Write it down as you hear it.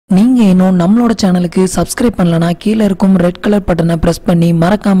நீங்க இன்னும் நம்மளோட சேனலுக்கு சப்ஸ்கிரைப் பண்ணலனா கீழ இருக்கும் ரெட் கலர் பட்டனை பிரஸ் பண்ணி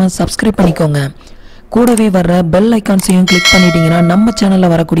மறக்காம சப்ஸ்கிரைப் பண்ணிக்கோங்க. கூடவே வர்ற பெல் ஐகான்ஸையும் கிளிக் பண்ணிட்டீங்கன்னா நம்ம சேனல்ல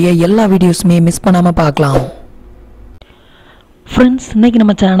வரக்கூடிய எல்லா வீடியோஸுமே மிஸ் பண்ணாம பார்க்கலாம். ஃப்ரெண்ட்ஸ், இன்னைக்கு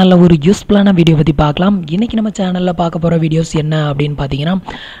நம்ம சேனலில் ஒரு யூஸ்ஃபுல்லான வீடியோ பற்றி பார்க்கலாம். இன்றைக்கி நம்ம சேனலில் பார்க்க போகிற வீடியோஸ் என்ன அப்படின்னு பார்த்தீங்கன்னா,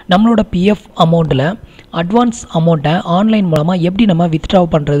 நம்மளோட பிஎஃப் அமௌண்ட்டில் அட்வான்ஸ் அமௌண்ட்டை ஆன்லைன் மூலமாக எப்படி நம்ம வித்ட்ரா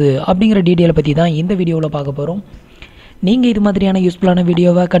பண்ணுறது அப்படிங்கிற டீட்டெயிலை பற்றி தான் இந்த வீடியோவில் பார்க்க போகிறோம். நீங்கள் இது மாதிரியான யூஸ்ஃபுல்லான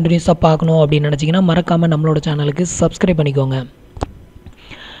வீடியோவை கண்டினியூஸாக பார்க்கணும் அப்படின்னு நினச்சிங்கன்னா மறக்காமல் நம்மளோட சேனலுக்கு சப்ஸ்கிரைப் பண்ணிக்கோங்க.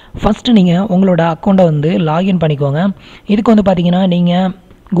 ஃபஸ்ட்டு நீங்கள் உங்களோட அக்கௌண்ட்டை லாகின் பண்ணிக்கோங்க. இதுக்கு பார்த்தீங்கன்னா நீங்கள்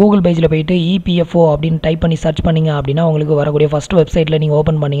கூகுள் பேஜில் போய்ட்டு EPFO அப்படின்னு டைப் பண்ணி சர்ச் பண்ணிங்க அப்படின்னா உங்களுக்கு வரக்கூடிய ஃபஸ்ட் வெப்சைட்டில் நீங்கள்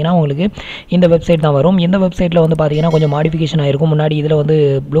ஓப்பன் பண்ணிங்கன்னா உங்களுக்கு இந்த வெப்சைட் தான் வரும். இந்த வெப்சைட்டில் பார்த்தீங்கன்னா கொஞ்சம் மாடிஃபிகேஷன் ஆகிருக்கும். முன்னாடி இதில்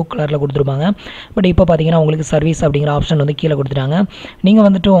ப்ளூ கலரில் கொடுத்துருப்பாங்க. பட் இப்போ பார்த்தீங்கன்னா உங்களுக்கு சர்வீஸ் அப்படிங்கிற ஆப்ஷன் கீழே கொடுத்துட்டாங்க.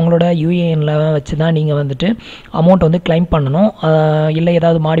 நீங்கள் உங்களோட UANல வச்சு தான் நீங்கள் அமௌண்ட் கிளைம் பண்ணணும். இல்லை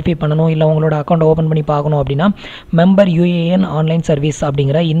ஏதாவது மாடிஃபை பண்ணணும், இல்லை உங்களோட அக்கௌண்ட்டை ஓப்பன் பண்ணி பார்க்கணும் அப்படின்னா மெம்பர் UAN ஆன்லைன் சர்வீஸ்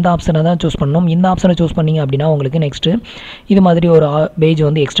அப்படிங்கிற இந்த ஆப்ஷனை தான் சூஸ் பண்ணணும். இந்த ஆப்ஷனை சூஸ் பண்ணிங்க அப்படின்னா உங்களுக்கு நெக்ஸ்ட்டு இது மாதிரி ஒரு பேஜ்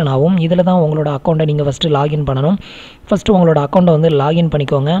எக்ஸ்டன் ஆகும். இதில் தான் உங்களோட அக்கௌண்ட்டை நீங்கள் ஃபஸ்ட்டு லாகின் பண்ணணும். ஃபஸ்ட்டு உங்களோட அக்கௌண்ட்டை லாகின்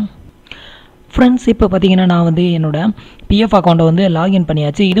பண்ணிக்கோங்க. ஃப்ரெண்ட்ஸ், இப்போ பார்த்தீங்கன்னா நான் என்னோட பிஎஃப் அக்கௌண்ட்டை லாகின்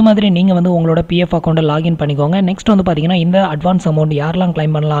பண்ணியாச்சு. இது மாதிரி நீங்கள் உங்களோட பிஎஃப் அக்கௌண்ட்டை லாகின் பண்ணிக்கோங்க. நெக்ஸ்ட் பார்த்தீங்கன்னா இந்த அட்வான்ஸ் அமௌண்ட் யாரெல்லாம்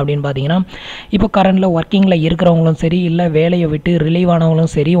கிளைம் பண்ணலாம் அப்படின்னு பார்த்தீங்கன்னா, இப்போ கரண்டில் ஒர்க்கிங்கில் இருக்கிறவங்களும் சரி, இல்லை வேலையை விட்டு ரிலீவ்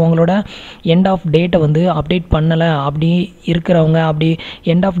ஆனவங்களும் சரி, உங்களோட எண்ட் ஆஃப் டேட்டை அப்டேட் பண்ணலை அப்படி இருக்கிறவங்க, அப்படி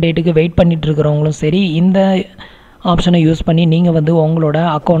எண்ட் ஆஃப் டேட்டுக்கு வெயிட் பண்ணிட்டு இருக்கிறவங்களும் சரி, இந்த ஆப்ஷனை யூஸ் பண்ணி நீங்கள் உங்களோட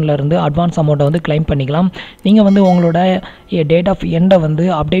அக்கௌண்ட்லேருந்து அட்வான்ஸ் அமௌண்ட்டை கிளைம் பண்ணிக்கலாம். நீங்கள் உங்களோட டேட் ஆஃப் எண்டை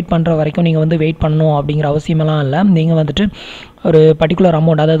அப்டேட் பண்ணுற வரைக்கும் நீங்கள் வெயிட் பண்ணணும் அப்படிங்கிற அவசியமெல்லாம் இல்லை. நீங்கள் ஒரு பர்டிகுலர்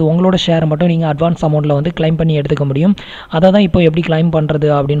அமௌண்ட், அதாவது உங்களோட ஷேரை மட்டும் நீங்கள் அட்வான்ஸ் அமௌண்ட்டில் கிளைம் பண்ணி எடுத்துக்க முடியும். அதை தான் இப்போ எப்படி கிளைம் பண்ணுறது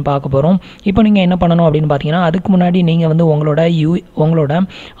அப்படின்னு பார்க்க போகிறோம். இப்போ நீங்கள் என்ன பண்ணணும் அப்படின்னு பார்த்தீங்கன்னா, அதுக்கு முன்னாடி நீங்கள் உங்களோட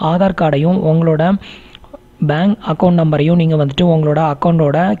ஆதார் கார்டையும் உங்களோட பேங்க் அக்கௌண்ட் நம்பரையும் நீங்கள் உங்களோட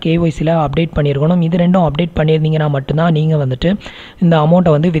அக்கௌண்ட்டோட KYCயில் அப்டேட் பண்ணியிருக்கணும். இது ரெண்டும் அப்டேட் பண்ணியிருந்தீங்கன்னா மட்டும்தான் நீங்கள் இந்த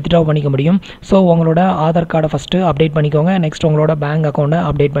அமௌண்ட்டை வித்ட்ரா பண்ணிக்க முடியும். ஸோ உங்களோட ஆதார் கார்டை ஃபஸ்ட்டு அப்டேட் பண்ணிக்கோங்க. நெக்ஸ்ட் உங்களோட பேங்க் அக்கௌண்ட்டை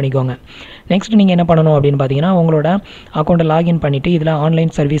அப்டேட் பண்ணிக்கோங்க. நெக்ஸ்ட் நீங்கள் என்ன பண்ணணும் அப்படின்னு பார்த்தீங்கன்னா, உங்களோட அக்கௌண்ட்டை லாகின் பண்ணிவிட்டு இதில்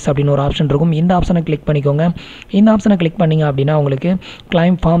ஆன்லைன் சர்வீஸ் அப்படின்னு ஒரு ஆப்ஷன் இருக்கும். இந்த ஆப்ஷனை கிளிக் பண்ணிக்கோங்க. இந்த ஆப்ஷனை கிளிக் பண்ணிங்க அப்படின்னா உங்களுக்கு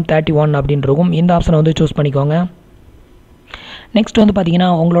கிளைம் ஃபார்ம் 31 அப்படின்னு இருக்கும். இந்த ஆப்ஷனை சூஸ் பண்ணிக்கோங்க. நெக்ஸ்ட் பார்த்தீங்கன்னா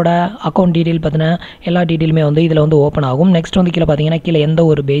உங்களோட அக்கௌண்ட் டீட்டெயில் பற்றின எல்லா டீட்டெயிலுமே இதில் ஓப்பன் ஆகும். நெக்ஸ்ட் கீழே பார்த்தீங்கன்னா கீழே எந்த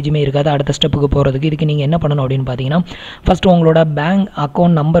ஒரு பேஜுமே இருக்காது. அடுத்த ஸ்டெப்புக்கு போகிறதுக்கு இதுக்கு நீங்கள் என்ன பண்ணணும் அப்படின்னு பார்த்தீங்கன்னா, ஃபஸ்ட்டு உங்களோட பேங்க்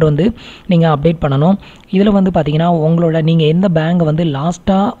அக்கௌண்ட் நம்பர் நீங்கள் அப்டேட் பண்ணணும். இதில் பார்த்தீங்கன்னா உங்களோட நீங்கள் எந்த பேங்க்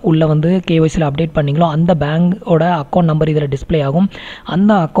லாஸ்ட்டாக உள்ள KYCயில் அப்டேட் பண்ணிங்களோ அந்த பேங்கோட அக்கௌண்ட் நம்பர் இதில் டிஸ்பிளே ஆகும்.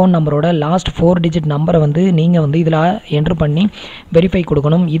 அந்த அக்கௌண்ட் நம்பரோட லாஸ்ட் 4 டிஜிட் நம்பரை நீங்கள் இதில் என்ட்ரு பண்ணி வெரிஃபை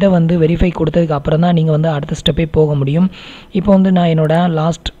கொடுக்கணும். இதை வெரிஃபை கொடுத்ததுக்கு அப்புறம் தான் நீங்கள் அடுத்த ஸ்டெப்பே போக முடியும். இப்போ நான் என்னோட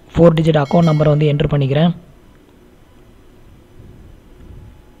லாஸ்ட் 4 டிஜிட் அக்கௌண்ட் நம்பரை என்ட்ரு பண்ணிக்கிறேன்.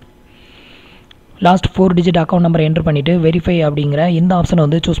 லாஸ்ட் 4 டிஜிட் அக்கௌண்ட் நம்பரை என்ட்ரு பண்ணிவிட்டு வெரிஃபை அப்படிங்கிற இந்த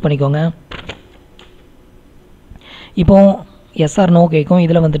ஆப்ஷனை சூஸ் பண்ணிக்கோங்க. இப்போ எஸ் ஆர் நோ கேட்கும்.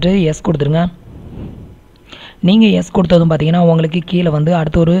 இதில் எஸ் கொடுத்துருங்க. நீங்கள் எஸ் கொடுத்ததும் பார்த்தீங்கன்னா உங்களுக்கு கீழே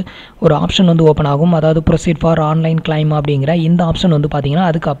அடுத்து ஒரு ஆப்ஷன் ஓப்பன் ஆகும். அதாவது ப்ரொசீட் ஃபார் ஆன்லைன் கிளைம் அப்படிங்கிற இந்த ஆப்ஷன் பார்த்தீங்கன்னா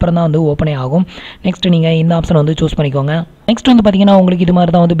அதுக்கப்புறம் தான் ஓப்பனே ஆகும். நெக்ஸ்ட் நீங்கள் இந்த ஆப்ஷனை சூஸ் பண்ணிக்கோங்க. நெக்ஸ்ட் பார்த்தீங்கன்னா உங்களுக்கு இது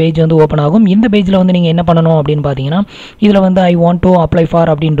மாதிரி தான் பேஜ் ஓப்பன் ஆகும். இந்த பேஜில் நீங்கள் என்ன பண்ணணும் அப்படின்னு பார்த்தீங்கன்னா, இதில் I want to apply for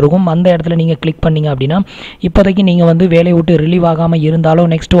அப்படின்னு இருக்கும். அந்த இடத்துல நீங்கள் கிளிக் பண்ணிங்க அப்படின்னா, இப்போதைக்கு நீங்கள் வேலையை விட்டு ரிலீவ் ஆகாமல் இருந்தாலும்,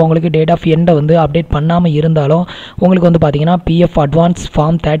 நெக்ஸ்ட் உங்களுக்கு டேட் ஆஃப் எண்டை அப்டேட் பண்ணாமல் இருந்தாலும் உங்களுக்கு பார்த்தீங்கன்னா பிஎஃப் அட்வான்ஸ்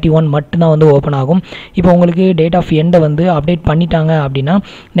ஃபார்ம் 31 மட்டும்தான் ஓப்பன் ஆகும். இப்போ உங்களுக்கு டேட் ஆஃப் எண்டை அப்டேட் பண்ணிட்டாங்க அப்படின்னா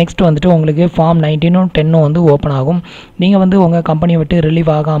நெக்ஸ்ட் உங்களுக்கு ஃபார்ம் 19 10 ஓப்பன் ஆகும். நீங்கள் உங்கள் கம்பெனியை விட்டு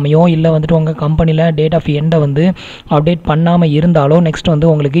ரிலீவ் ஆகாமையோ, இல்லை உங்கள் கம்பெனியில் டேட் ஆஃப் எண்டை அப்டேட் பண்ணாமல் இருந்தாலோ நெக்ஸ்ட்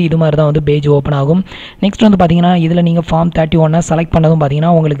உங்களுக்கு இது மாதிரி தான் பேஜ் ஓப்பன் ஆகும். நெக்ஸ்ட் பார்த்தீங்கன்னா இதில் நீங்கள் ஃபார்ம் 31 செலக்ட் பண்ணதும்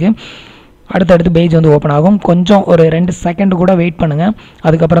பார்த்தீங்கன்னா உங்களுக்கு அடுத்தடுத்து பேஜ் ஓப்பன் ஆகும். கொஞ்சம் ஒரு 2 செகண்ட் கூட வெயிட் பண்ணுங்கள்.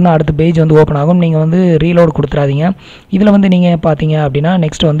 அதுக்கப்புறம் தான் அடுத்த பேஜ் ஓப்பன் ஆகும். நீங்கள் ரீலோட் கொடுத்துறாதீங்க. இதில் நீங்கள் பார்த்தீங்க அப்படின்னா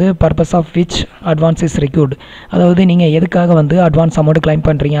next purpose of which advance is required, அதாவது நீங்கள் எதுக்காக அட்வான்ஸ் அமௌண்ட் கிளைம்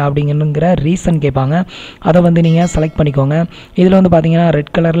பண்ணுறீங்க அப்படிங்கிற ரீசன் கேட்பாங்க. அதை நீங்கள் செலக்ட் பண்ணிக்கோங்க. இதில் பார்த்தீங்கன்னா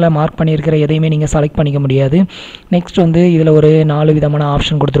ரெட் கலரில் மார்க் பண்ணியிருக்கிற எதையுமே நீங்கள் செலக்ட் பண்ணிக்க முடியாது. நெக்ஸ்ட் இதில் ஒரு 4 விதமான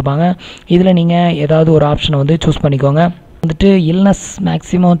ஆப்ஷன் கொடுத்துருப்பாங்க. இதில் நீங்கள் ஏதாவது ஒரு ஆப்ஷனை சூஸ் பண்ணிக்கோங்க. இல்னஸ்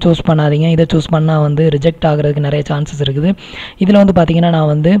மேக்ஸிமம் சூஸ் பண்ணாதீங்க. இதை சூஸ் பண்ணால் ரிஜெக்ட் ஆகிறதுக்கு நிறைய சான்சஸ் இருக்குது. இதில் பார்த்தீங்கன்னா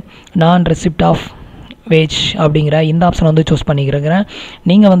நான் நான் ரெசிப்ட் ஆஃப் வேஜ் அப்படிங்கிற இந்த ஆப்ஷனை வந்து சூஸ் பண்ணிக்கிறேன்.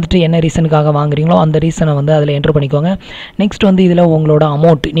 நீங்கள் வந்துட்டு என்ன ரீசனுக்காக வாங்குறீங்களோ அந்த ரீசனை வந்து அதில் என்ட்ரு பண்ணிக்கோங்க. நெக்ஸ்ட் வந்து இதில் உங்களோட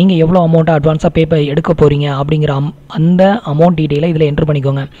அமௌண்ட், நீங்கள் எவ்வளோ அமௌண்ட்டை அட்வான்ஸாக எடுக்க போகிறீங்க அப்படிங்கிற அந்த அமௌண்ட் டீட்டெயிலை இதில் என்ட்ரு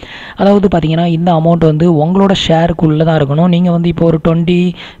பண்ணிக்கோங்க. அதாவது பார்த்தீங்கன்னா இந்த அமௌண்ட் வந்து உங்களோட ஷேருக்குள்ளே தான் இருக்கணும். நீங்கள் வந்து இப்போ ஒரு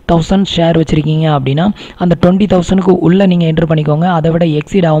 20,000 ஷேர் வச்சுருக்கீங்க அப்படின்னா அந்த 20,000க்கு உள்ளே நீங்கள் என்ட்ரு பண்ணிக்கோங்க. அதை விட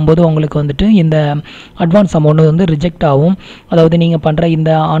எக்ஸீட் ஆகும்போது உங்களுக்கு வந்துட்டு இந்த அட்வான்ஸ் அமௌண்ட் வந்து ரிஜெக்ட் ஆகும். அதாவது நீங்கள் பண்ணுற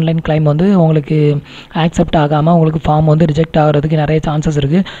இந்த ஆன்லைன் கிளைம் வந்து உங்களுக்கு ஆக்செப்ட் ஆகாமல் உங்களுக்கு ஃபார்ம் வந்து ரிஜெக்ட் ஆகிறதுக்கு நிறைய சான்சஸ்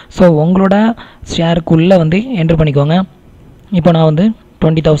இருக்குது. ஸோ உங்களோட ஷேருக்குள்ளே வந்து என்ட்ரு பண்ணிக்கோங்க. இப்போ நான் வந்து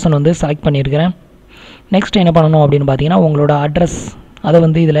 20,000 வந்து செலக்ட் பண்ணியிருக்கிறேன். நெக்ஸ்ட் என்ன பண்ணணும் அப்படின்னு பார்த்தீங்கன்னா உங்களோட அட்ரஸ் அதை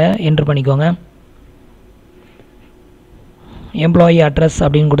வந்து இதில் என்ட்ரு பண்ணிக்கோங்க. எம்ப்ளாயி அட்ரஸ்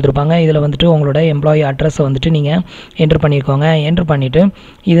அப்படின்னு கொடுத்துருப்பாங்க. இதில் வந்துட்டு உங்களோட எம்ப்ளாயி அட்ரஸை வந்துட்டு நீங்கள் என்ட்ரு பண்ணியிருக்கோங்க. என்ட்ரு பண்ணிவிட்டு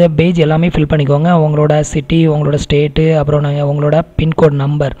இதை பேஜ் எல்லாமே ஃபில் பண்ணிக்கோங்க. உங்களோட சிட்டி, உங்களோட ஸ்டேட்டு, அப்புறம் உங்களோட பின்கோட்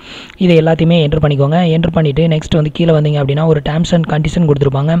நம்பர், இதை எல்லாத்தையுமே என்ட்ரு பண்ணிக்கோங்க. என்ட்ரு பண்ணிவிட்டு நெக்ஸ்ட் வந்து கீழே வந்தீங்க அப்படின்னா ஒரு டேர்ம்ஸ் அண்ட் கண்டிஷன்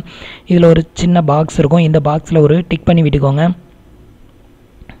கொடுத்துருப்பாங்க. இதில் ஒரு சின்ன பாக்ஸ் இருக்கும். இந்த பாக்ஸில் ஒரு டிக் பண்ணி விட்டுக்கோங்க.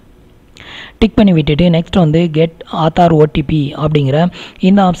 டிக் பண்ணி விட்டுட்டு நெக்ஸ்ட் வந்து கெட் ஆதார் ஓடிபி அப்படிங்கிற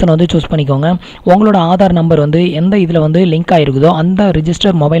இந்த ஆப்ஷனை வந்து சூஸ் பண்ணிக்கோங்க. உங்களோட ஆதார் நம்பர் வந்து எந்த இதில் வந்து லிங்க் ஆகிருக்குதோ அந்த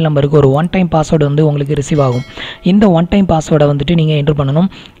ரிஜிஸ்டர் மொபைல் நம்பருக்கு ஒரு ஒன் டைம் பாஸ்வேர்டு வந்து உங்களுக்கு ரிசீவ் ஆகும். இந்த ஒன் டைம் பாஸ்வேர்டை வந்துட்டு நீங்கள் என்ட்ரு பண்ணணும்.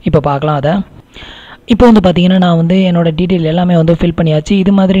 இப்போ பார்க்கலாம் அதை. இப்போ வந்து பார்த்தீங்கன்னா நான் வந்து என்னோடய டீட்டெயில் எல்லாமே வந்து ஃபில் பண்ணியாச்சு.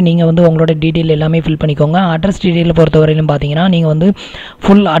 இது மாதிரி நீங்கள் வந்து உங்களோட டீட்டெயில் எல்லாமே ஃபில் பண்ணிக்கோங்க. அட்ரஸ் டீட்டெயில் பொறுத்தவரையிலும் பார்த்தீங்கன்னா நீங்கள் வந்து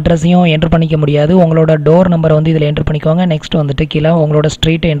ஃபுல் அட்ரஸையும் என்ட்ரு பண்ணிக்க முடியாது. உங்களோட டோர் நம்பரை வந்து இதில் என்ட்ரு பண்ணிக்கோங்க. நெக்ஸ்ட் வந்துட்டு கீழே உங்களோட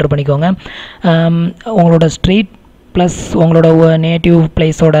ஸ்ட்ரீட்டை என்ட்ரு பண்ணிக்கோங்க. உங்களோட ஸ்ட்ரீட் ப்ளஸ் உங்களோட நேட்டிவ்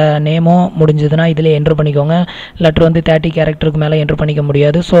பிளேஸோட நேமும் முடிஞ்சதுன்னா இதில் என்ட்ரு பண்ணிக்கோங்க. லெட்டர் வந்து 30 கேரக்டருக்கு மேலே என்ட்ரு பண்ணிக்க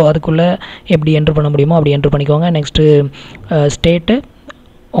முடியாது. ஸோ அதுக்குள்ளே எப்படி என்ட்ரு பண்ண முடியுமோ அப்படி என்ட்ரு பண்ணிக்கோங்க. நெக்ஸ்ட்டு ஸ்டேட்டு,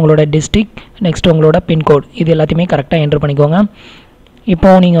 உங்களோட டிஸ்ட்ரிக்ட், நெக்ஸ்ட் உங்களோட பின்கோட், இது எல்லாத்தையுமே கரெக்டாக என்ட்ரு பண்ணிக்கோங்க.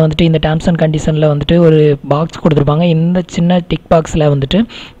 இப்போது நீங்கள் வந்துட்டு இந்த டேர்ம்ஸ் அண்ட் கண்டிஷனில் வந்துட்டு ஒரு பாக்ஸ் கொடுத்துருப்பாங்க. இந்த சின்ன டிக் பாக்ஸில் வந்துட்டு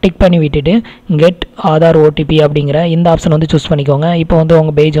டிக் பண்ணி விட்டுட்டு கெட் ஆதார் ஓடிபி அப்படிங்கிற இந்த ஆப்ஷன் வந்து சூஸ் பண்ணிக்கோங்க. இப்போ வந்து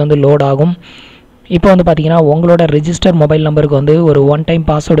உங்கள் பேஜ் வந்து லோட் ஆகும். இப்போ வந்து பார்த்தீங்கன்னா உங்களோட ரிஜிஸ்டர் மொபைல் நம்பருக்கு வந்து ஒரு ஒன் டைம்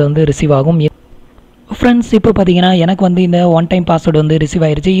பாஸ்வேர்டு வந்து ரிசீவ் ஆகும். ஃப்ரெண்ட்ஸ், இப்போ பார்த்தீங்கன்னா எனக்கு வந்து இந்த ஒன் டைம் பாஸ்வேர்டு வந்து ரிசீவ்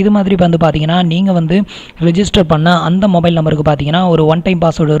ஆயிடுச்சு. இது மாதிரி வந்து பார்த்தீங்கன்னா நீங்கள் வந்து ரிஜிஸ்டர் பண்ண அந்த மொபைல் நம்பருக்கு பார்த்தீங்கன்னா ஒரு ஒன் டைம்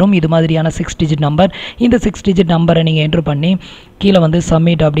பாஸ்வேர்டு வரும். இது மாதிரியான 6 டிஜிட் நம்பர். இந்த 6 டிஜிட் நம்பரை நீங்கள் என்ட்ரு பண்ணி கீழே வந்து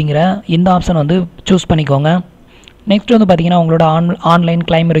சப்மிட் அப்படிங்கிற இந்த ஆப்ஷன் வந்து சூஸ் பண்ணிக்கோங்க. நெக்ஸ்ட் வந்து பார்த்தீங்கன்னா உங்களோட ஆன்லைன்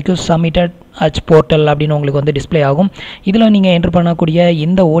கிளைம் ரிக்வெஸ்ட் சப்மிட்டட் அச் போர்ட்டல் அப்படின்னு உங்களுக்கு வந்து டிஸ்பிளே ஆகும். இதில் நீங்கள் என்ட்ரு பண்ணக்கூடிய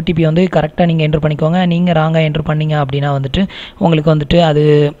இந்த ஓடிபி வந்து கரெக்டாக நீங்கள் என்ட்ரு பண்ணிக்கோங்க. நீங்கள் ராங்காக என்ட்ரு பண்ணிங்க அப்படின்னா வந்துட்டு உங்களுக்கு வந்துட்டு அது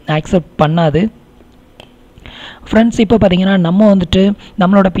ஆக்செப்ட் பண்ணாது. ஃப்ரெண்ட்ஸ், இப்போ பார்த்தீங்கன்னா நம்ம வந்துட்டு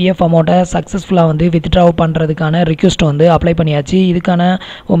நம்மளோட பிஎஃப் அமௌண்ட்டை சக்ஸஸ்ஃபுல்லாக வந்து வித்ட்ராவ் பண்ணுறதுக்கான ரிக்வெஸ்ட் வந்து அப்ளை பண்ணியாச்சு. இதுக்கான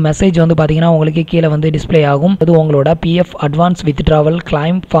மெசேஜ் வந்து பார்த்தீங்கன்னா உங்களுக்கு கீழே வந்து டிஸ்பிளே ஆகும். அது உங்களோட PF advance withdrawal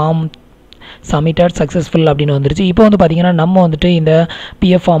claim form submitted successful அப்படின்னு வந்துருச்சு. இப்போ வந்து பார்த்தீங்கன்னா நம்ம வந்துட்டு இந்த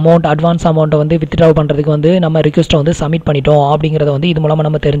பிஎஃப் அமௌண்ட் அட்வான்ஸ் அமௌண்ட்டை வந்து வித்ட்ராவ் பண்ணுறதுக்கு வந்து நம்ம ரிக்வெஸ்ட்டை வந்து சப்மிட் பண்ணிட்டோம் அப்படிங்கிறத வந்து இது மூலமாக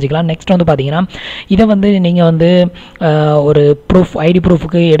நம்ம தெரிஞ்சுக்கலாம். நெக்ஸ்ட் வந்து பார்த்தீங்கன்னா இதை வந்து நீங்கள் வந்து ஒரு ப்ரூஃப், ஐடி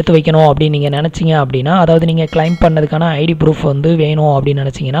ப்ரூஃபுக்கு எடுத்து வைக்கணும் அப்படின்னு நீங்கள் நினச்சிங்க அப்படின்னா, அதாவது நீங்கள் கிளைம் பண்ணதுக்கான ஐடி ப்ரூஃப் வந்து வேணும் அப்படின்னு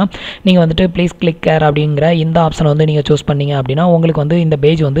நினச்சிங்கன்னா நீங்கள் வந்துட்டு ப்ளீஸ் கிளிக் கேர் அப்படிங்கிற இந்த ஆப்ஷனை வந்து நீங்கள் சூஸ் பண்ணிங்க அப்படின்னா உங்களுக்கு வந்து இந்த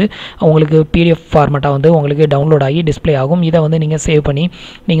பேஜ் வந்து உங்களுக்கு பிடிஎஃப் ஃபார்மேட்டாக வந்து உங்களுக்கு டவுன்லோட் ஆகி டிஸ்பிளே ஆகும். இதை வந்து நீங்கள் சேவ் பண்ணி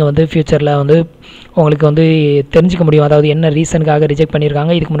நீங்கள் வந்து ஃப்யூச்சரில் வந்து உங்களுக்கு வந்து தெரிஞ்சிக்க முடியும். அதாவது என்ன ரீசனுக்காக ரிஜெக்ட்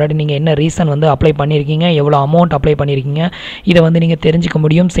பண்ணியிருக்காங்க, இதுக்கு முன்னாடி நீங்கள் என்ன ரீசன் வந்து அப்ளை பண்ணியிருக்கீங்க, எவ்வளோ அமௌண்ட் அப்ளை பண்ணியிருக்கீங்க, இதை வந்து நீங்கள் தெரிஞ்சிக்க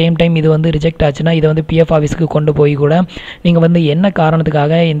முடியும். சேம் டைம் இது வந்து ரிஜெக்ட் ஆச்சுன்னா இதை வந்து பிஎஃப் ஆஃபீஸுக்கு கொண்டு போய் கூட நீங்கள் வந்து என்ன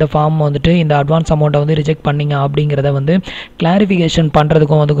காரணத்துக்காக இந்த ஃபார்ம் வந்துட்டு இந்த அட்வான்ஸ் அமௌண்ட்டை வந்து ரிஜெக்ட் பண்ணீங்க அப்படிங்கிறத வந்து கிளாரிஃபிகேஷன்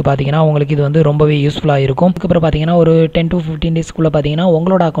பண்ணுறதுக்கும் வந்து பார்த்தீங்கன்னா உங்களுக்கு இது வந்து ரொம்பவே யூஸ்ஃபுல்லாக இருக்கும். அதுக்கப்புறம் பார்த்தீங்கன்னா ஒரு 10 to 15 டேஸ்க்குள்ளே பார்த்தீங்கன்னா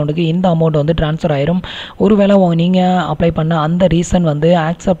உங்களோட அக்கௌண்ட்டுக்கு இந்த அமௌண்ட் வந்து ட்ரான்ஸ்ஃபர் ஆயிரும். ஒருவேளை நீங்கள் அப்ளை பண்ண அந்த ரீசன் வந்து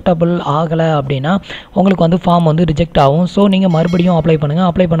ஆக்செப்டபிள் ஆகலை அப்படின்னா உங்களுக்கு வந்து ஃபார்ம் வந்து ரிஜெக்ட் ஆகும். ஸோ நீங்கள் மறுபடியும் அப்ளை பண்ணுங்கள்.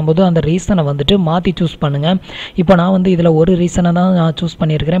 அப்ளை பண்ணும்போது அந்த ரீசனை வந்துட்டு மாற்றி சூஸ் பண்ணுங்கள். இப்போ நான் வந்து இதில் ஒரு ரீசனை தான் நான் சூஸ்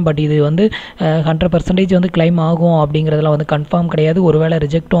பண்ணியிருக்கிறேன். பட் இது வந்து 100% வந்து கிளைம் ஆகும் அப்படிங்கிறதுல வந்து கன்ஃபார்ம் கிடையாது. ஒருவேளை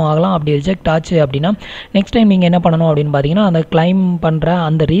ரிஜெக்ட்டும் ஆகலாம். அப்படி ரிஜெக்ட் ஆச்சு அப்படின்னா நெக்ஸ்ட் டைம் நீங்கள் என்ன பண்ணணும் அப்படின்னு பார்த்தீங்கன்னா அந்த கிளைம் பண்ணுற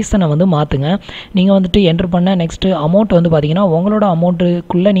அந்த ரீசனை வந்து மாற்றுங்க. நீங்கள் வந்துட்டு என்ட்ரு பண்ண நெக்ஸ்ட்டு அமௌண்ட் வந்து பார்த்தீங்கன்னா உங்களோட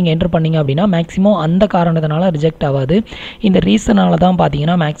அமௌண்ட்டுக்குள்ளே நீங்கள் என்ட்ரு பண்ணிங்க அப்படின்னா மேக்ஸிமம் அந்த காரணத்தினால ரிஜெக்ட் ஆகாது. இந்த ரீசனால தான்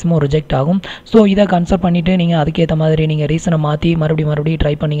பார்த்தீங்கன்னா மேக்ஸிமம் ரிஜெக்ட் ஆகும். ஸோ இதை கன்சல்ட் பண்ணிவிட்டு நீங்கள் அதுக்கேற்ற மாதிரி நீங்கள் ரீசனை மாற்றி மறுபடியும்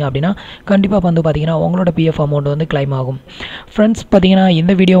ட்ரை பண்ணிங்க அப்படின்னா கண்டிப்பாக வந்து பார்த்தீங்கன்னா உங்களோட பிஎஃப் அமௌண்ட் வந்து கிளைம் ஆகும். ஃப்ரெண்ட்ஸ், பார்த்தீங்கன்னா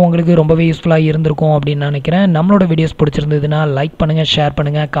இந்த வீடியோ உங்களுக்கு ரொம்பவே யூஸ்ஃபுல்லாக இருந்திருக்கும் அப்படின்னு நினைக்கிறேன். நம்மளோட வீடியோஸ் பிடிச்சிருந்ததுன்னா லைக் பண்ணுங்கள், ஷேர்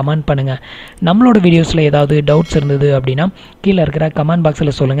பண்ணுங்கள், கமெண்ட் பண்ணுங்கள். நம்மளோட வீடியோஸில் ஏதாவது டவுட்ஸ் இருந்தது அப்படின்னா கீழே இருக்கிற கமெண்ட்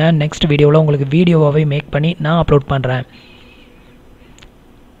பாக்ஸில் சொல்லுங்கள். நெக்ஸ்ட் வீடியோவில் உங்களுக்கு வீடியோவாகவே மேக் பண்ணி நான் அப்லோட் பண்ணுறேன்.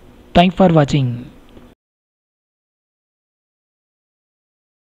 தேங்க்ஸ் ஃபார் வாட்சிங்.